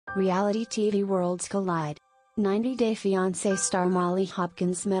Reality TV worlds collide. 90 Day Fiancé star Molly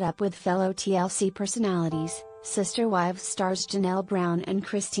Hopkins met up with fellow TLC personalities, Sister Wives stars Janelle Brown and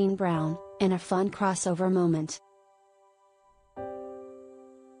Christine Brown, in a fun crossover moment.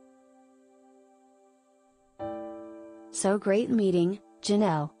 "So great meeting,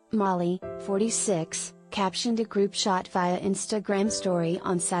 Janelle," Molly, 46, captioned a group shot via Instagram story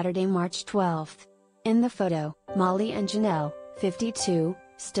on Saturday, March 12. In the photo, Molly and Janelle, 52,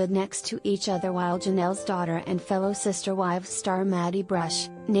 stood next to each other while Janelle's daughter and fellow Sister Wives star Maddie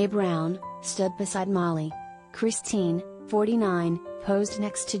 "Nay" Brown, stood beside Molly. Christine, 49, posed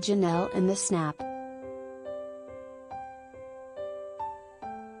next to Janelle in the snap.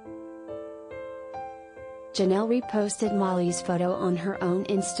 Janelle reposted Molly's photo on her own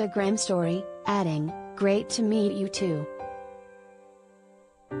Instagram story, adding, "Great to meet you too."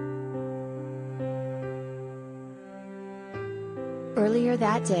 Earlier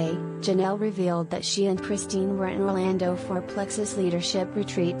that day, Janelle revealed that she and Christine were in Orlando for a Plexus Leadership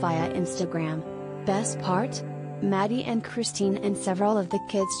Retreat via Instagram. "Best part? Maddie and Christine and several of the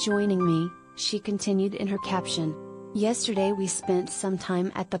kids joining me," she continued in her caption. "Yesterday we spent some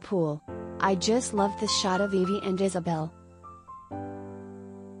time at the pool. I just love the shot of Evie and Isabel."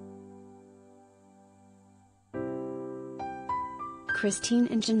 Christine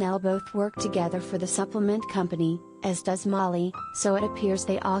and Janelle both work together for the supplement company, as does Molly, so it appears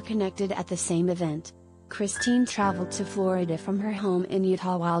they all connected at the same event. Christine traveled to Florida from her home in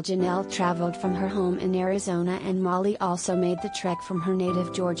Utah while Janelle traveled from her home in Arizona, and Molly also made the trek from her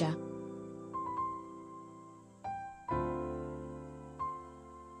native Georgia.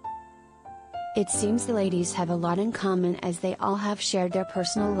 It seems the ladies have a lot in common, as they all have shared their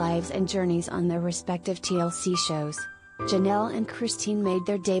personal lives and journeys on their respective TLC shows. Janelle and Christine made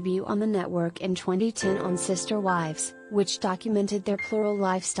their debut on the network in 2010 on Sister Wives, which documented their plural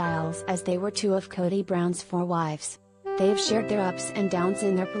lifestyles as they were two of Kody Brown's 4 wives. They have shared their ups and downs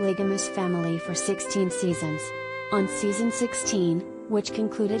in their polygamous family for 16 seasons. On season 16, which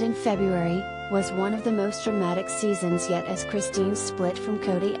concluded in February, was one of the most dramatic seasons yet, as Christine split from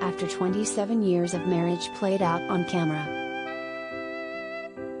Kody after 27 years of marriage played out on camera.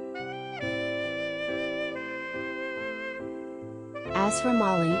 As for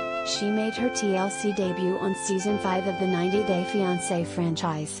Molly, she made her TLC debut on season 5 of the 90 Day Fiancé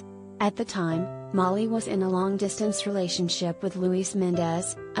franchise. At the time, Molly was in a long-distance relationship with Luis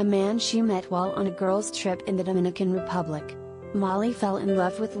Mendez, a man she met while on a girls' trip in the Dominican Republic. Molly fell in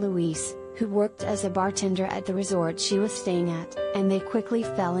love with Luis, who worked as a bartender at the resort she was staying at, and they quickly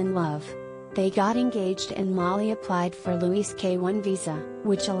fell in love. They got engaged and Molly applied for Luis' K-1 visa,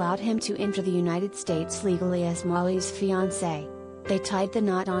 which allowed him to enter the United States legally as Molly's fiancé. They tied the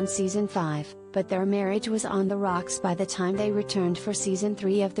knot on season 5, but their marriage was on the rocks by the time they returned for season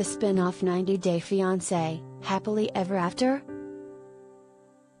 3 of the spin-off 90 Day Fiancé, Happily Ever After?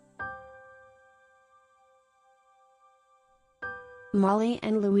 Molly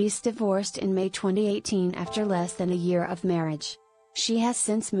and Luis divorced in May 2018 after less than a year of marriage. She has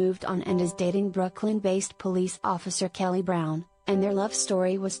since moved on and is dating Brooklyn-based police officer Kelly Brown, and their love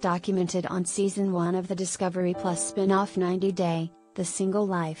story was documented on season 1 of the Discovery Plus spin-off 90 Day, The Single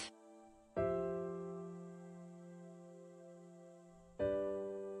Life.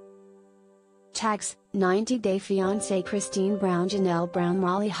 Tags: 90 Day Fiancé Christine Brown, Janelle Brown,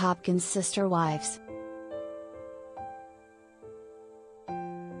 Molly Hopkins, Sister Wives.